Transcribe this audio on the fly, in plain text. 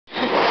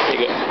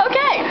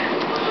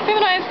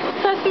nice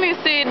sesame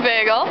seed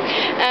bagel,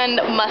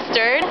 and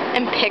mustard,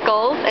 and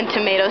pickles, and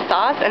tomato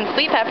sauce, and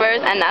sweet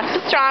peppers, and that's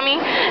pastrami,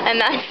 and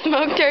that's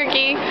smoked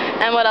turkey,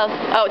 and what else?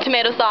 Oh,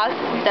 tomato sauce,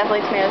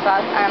 definitely tomato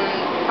sauce,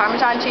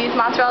 Parmesan cheese,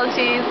 mozzarella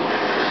cheese,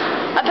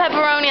 a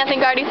pepperoni, I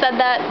think I already said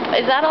that.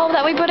 Is that all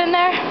that we put in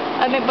there?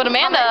 I think, but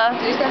Amanda,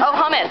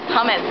 hummus,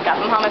 got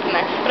some hummus in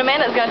there. But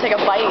Amanda's gonna take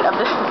a bite of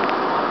this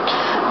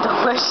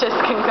delicious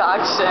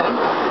concoction.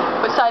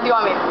 Which side do you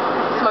want me?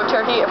 Smoked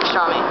turkey or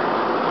pastrami?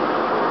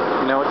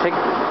 You know what? Take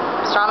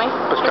pastrami.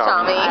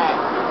 Pastrami. Right.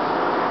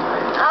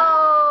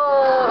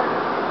 Oh.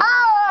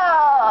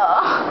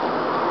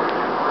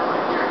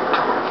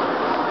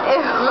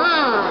 Ew.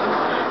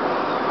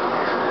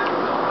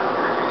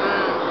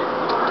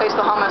 Taste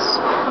the hummus.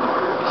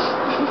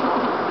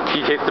 Do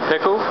you taste the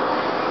pickle?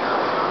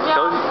 Yeah.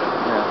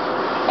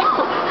 Yeah.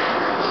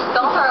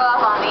 Don't throw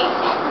up on me.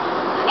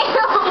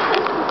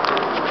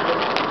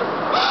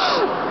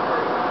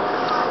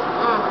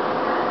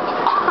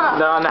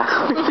 No, no.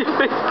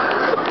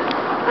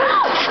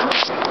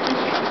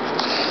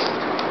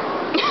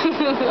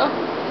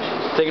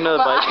 Take another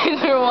bite. My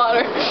eyes are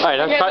water. Alright,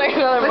 let's try. Take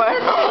another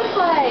bite. What's it taste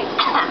like?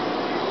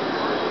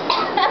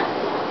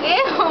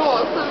 Ew,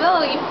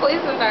 Seville, you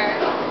poisoned her.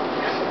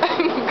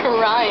 I'm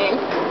crying.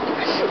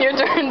 Your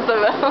turn,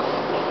 Seville.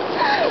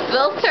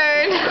 Seville's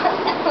turn.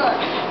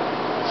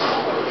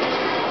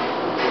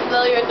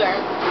 Seville, your turn.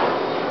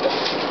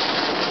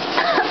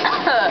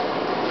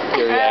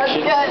 Your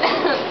reaction?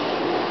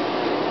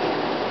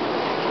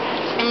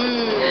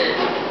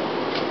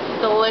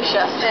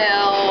 Delicious.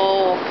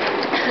 Ew.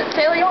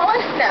 Taylor, you want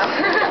one? No.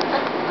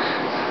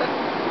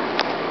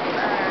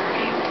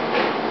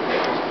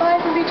 Bye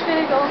from Beach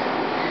Bagel.